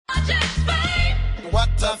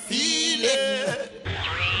What a feeling.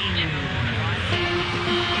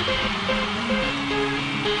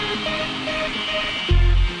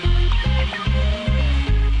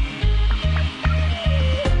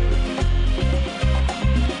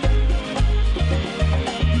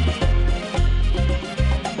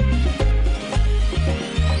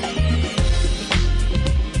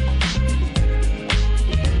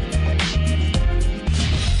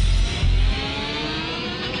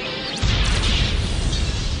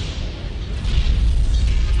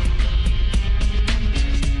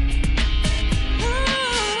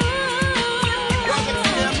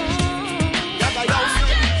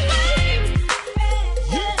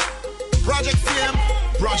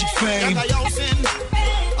 Project Fame.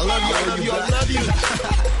 I love you, I love you, I love you.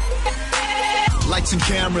 Lights and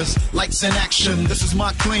cameras, lights and action. This is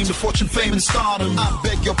my claim to fortune, fame, and stardom. I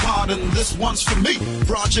beg your pardon, this one's for me.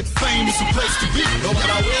 Project Fame is the place to be. No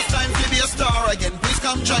matter waste time to be a star again. Please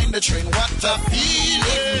come join the train. What a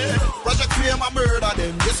feeling. Project Fame, I murder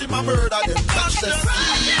them. You see my murder them. Touch the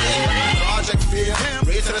ceiling. Project Fame,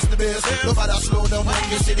 raise the rest of the base. Nobody slow down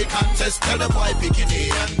when you see the contest. Tell the boy picking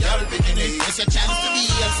it and girl picking it. It's your chance to be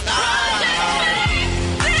a star.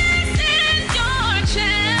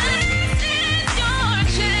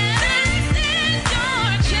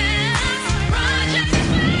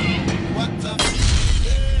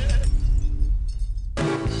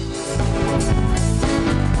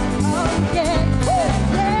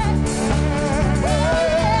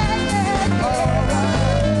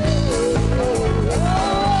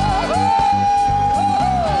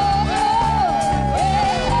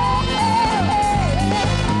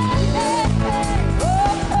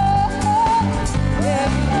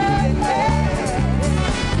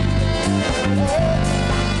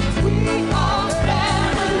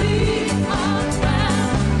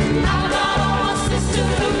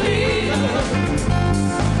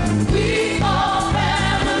 We are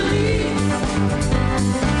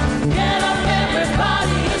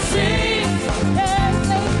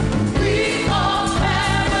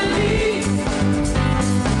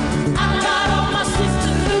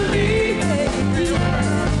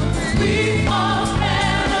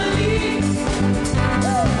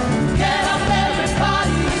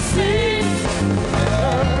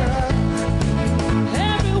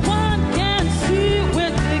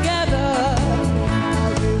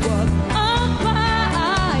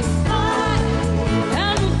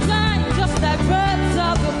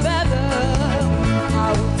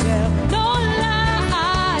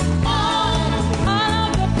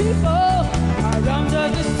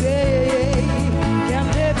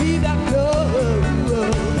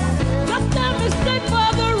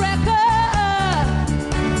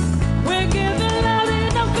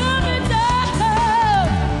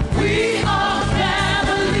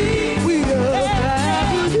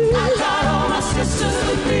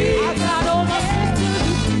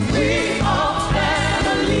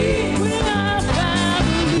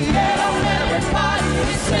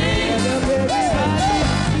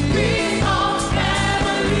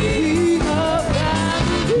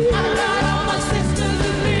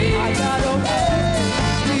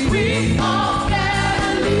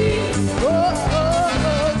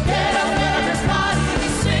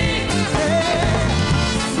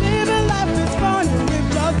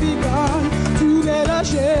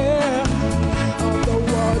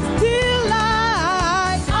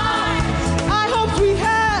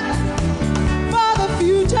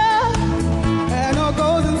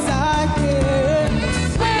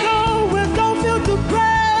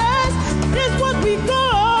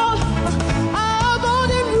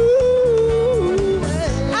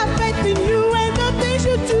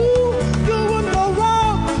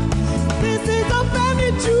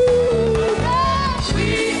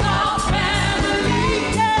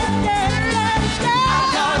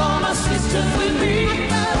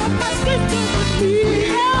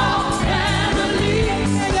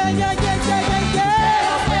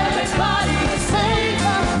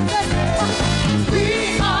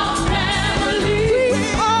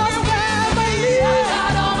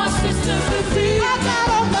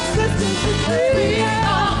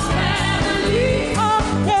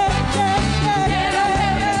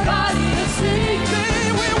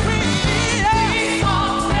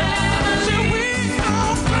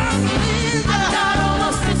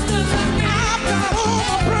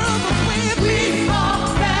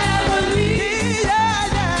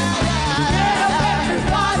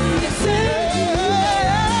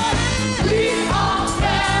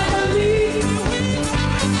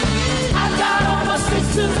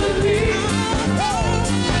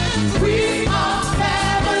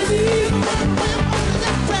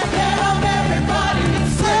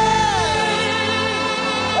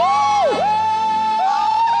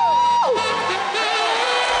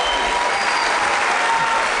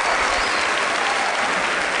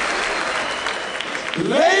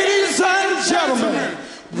gentlemen,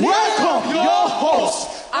 welcome your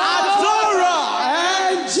hosts, Adora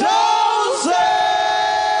and Jose!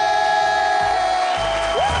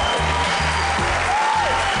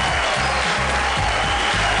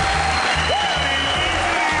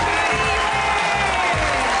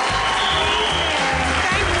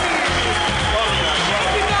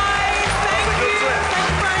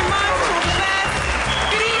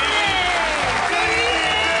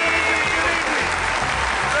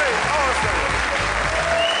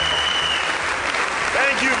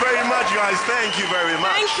 Guys, thank you very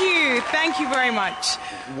much. Thank you very much.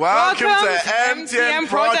 Welcome to MTN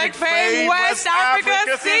Project Fame West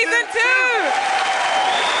Africa Season 2.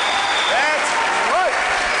 That's right.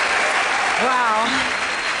 Wow.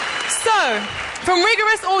 So, from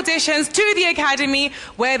rigorous auditions to the Academy,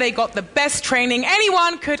 where they got the best training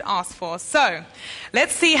anyone could ask for. So,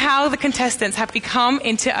 let's see how the contestants have become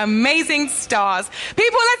into amazing stars.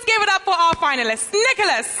 People, let's give it up for our finalists.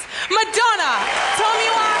 Nicholas, Madonna,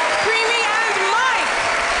 Tomiwa, Creamy, and Mike.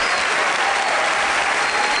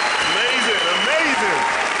 Amazing.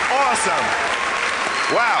 Awesome.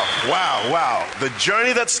 Wow. The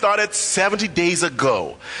journey that started 70 days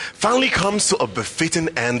ago finally comes to a befitting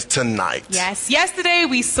end tonight. Yes, yesterday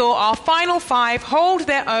we saw our final 5 hold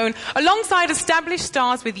their own alongside established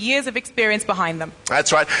stars with years of experience behind them.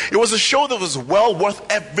 That's right. It was a show that was well worth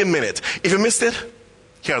every minute. If you missed it,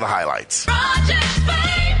 here are the highlights. Project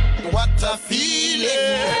Fame. What a feeling.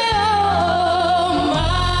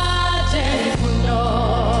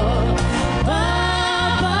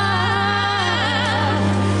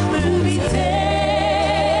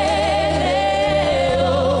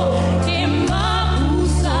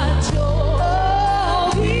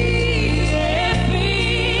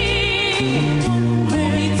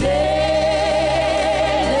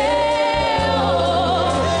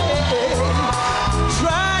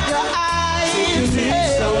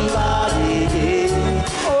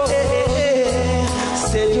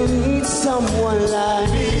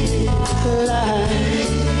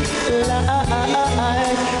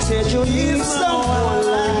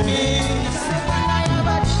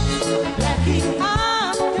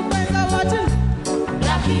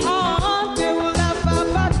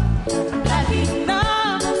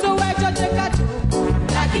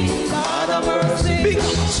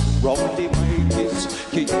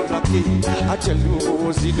 I tell you,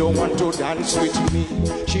 Rosie don't want to dance with me.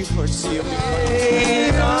 She first see me.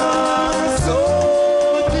 So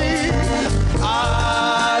deep,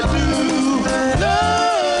 I do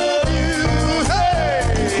love you. Hey,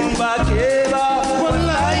 Bakeba,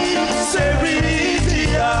 wallahi,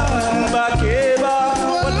 seritia. Bakeba,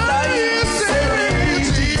 wallahi,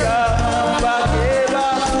 seritia. Bakeba,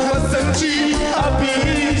 wasanchi,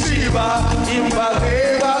 abinjiba,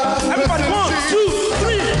 imbakeba. Everybody, 1, 2,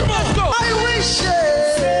 3, come on, go. I wish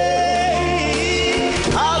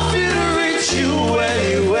I feel reach you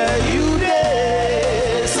where you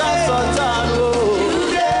did. Sasotano, you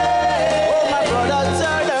did. Oh, my brother,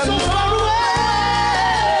 tell them so far away.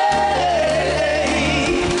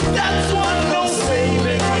 That's one no say,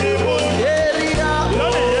 make me one area.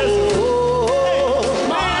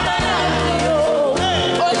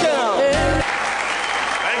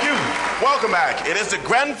 Thank you. Welcome back. It is the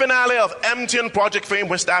grand finale of MTN Project Fame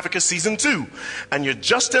West Africa Season 2. And you're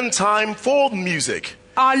just in time for music.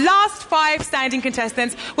 Our last 5 standing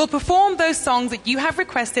contestants will perform those songs that you have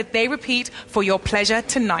requested they repeat for your pleasure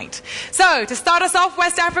tonight. So, to start us off,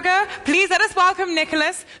 West Africa, please let us welcome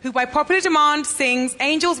Nicholas, who by popular demand sings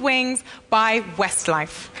Angel's Wings by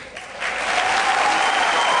Westlife.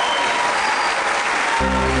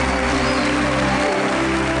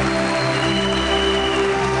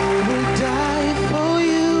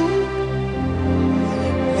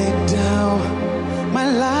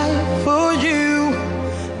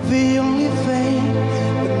 The only thing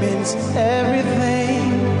that means everything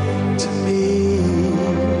to me.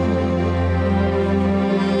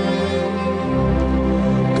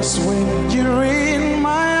 Cause when you're in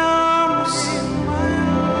my arms,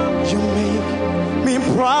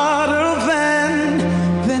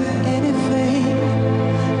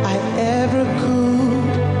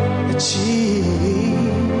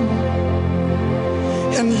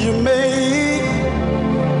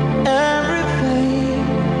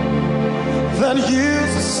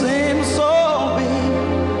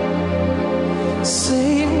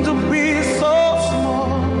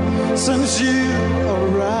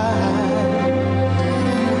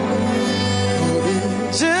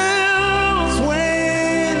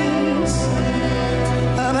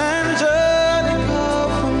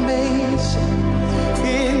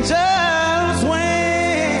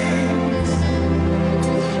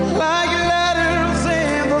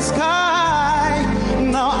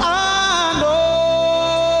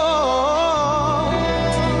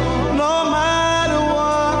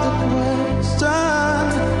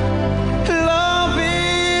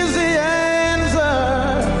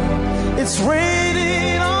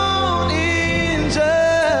 waiting on angels'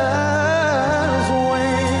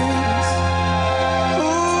 wings.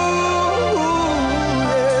 Ooh,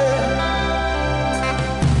 yeah.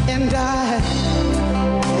 And I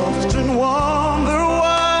often wonder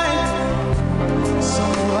why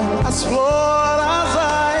someone as flawed as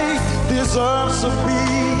I deserves to be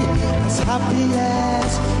as happy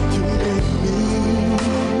as you make me.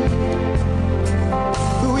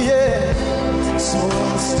 Ooh, yeah. So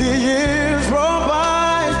as the years roll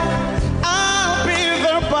by, I'll be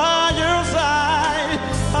there by your side.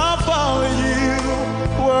 I'll follow you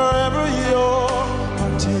wherever your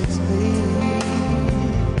heart takes me.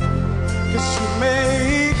 'Cause you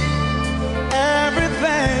make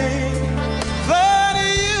everything that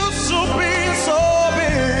used to be so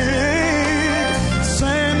big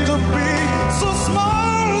seem to be so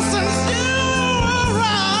small since you're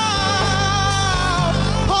around.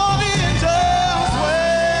 All the angels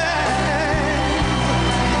wait,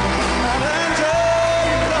 and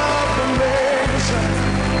angelic confirmation.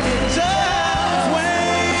 Angels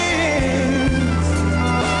wings,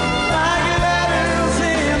 like letters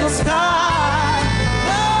in the sky.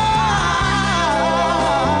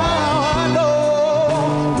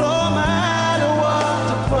 No matter what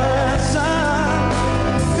the question,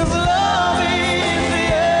 'cause love is the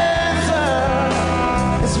answer.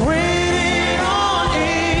 It's waiting on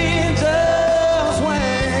angels'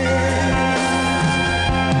 wings.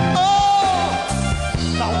 Oh,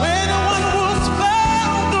 now anyone was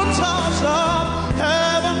found to touch up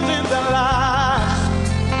heaven in their lives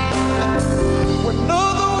would know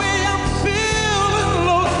the way I'm feeling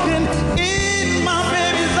looking in my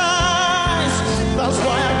baby's eyes. That's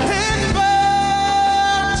why I can't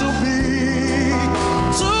bear to be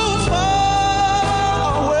too far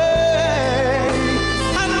away.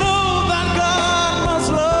 I know that God must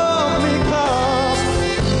love me 'cause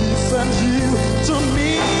He sent you to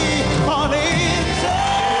me on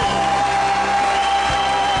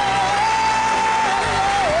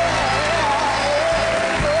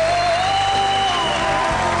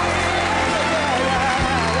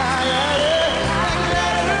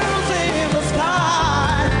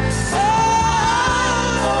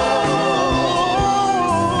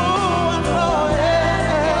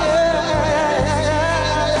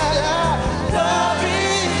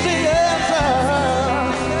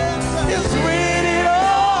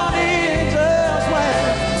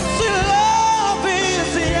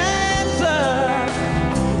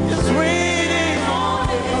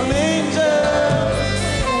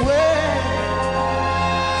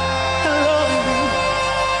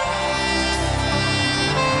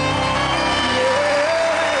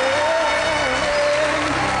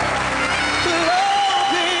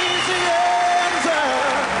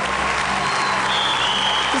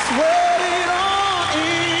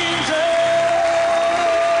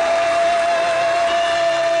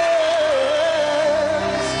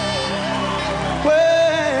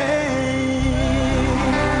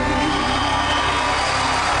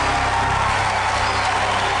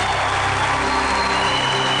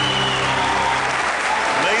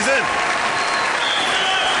Amazing.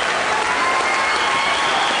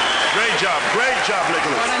 Great job,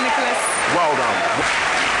 Nicholas. Well done, Nicholas. Well done.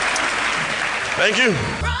 Thank you.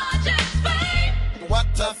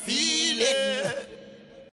 What a feeling.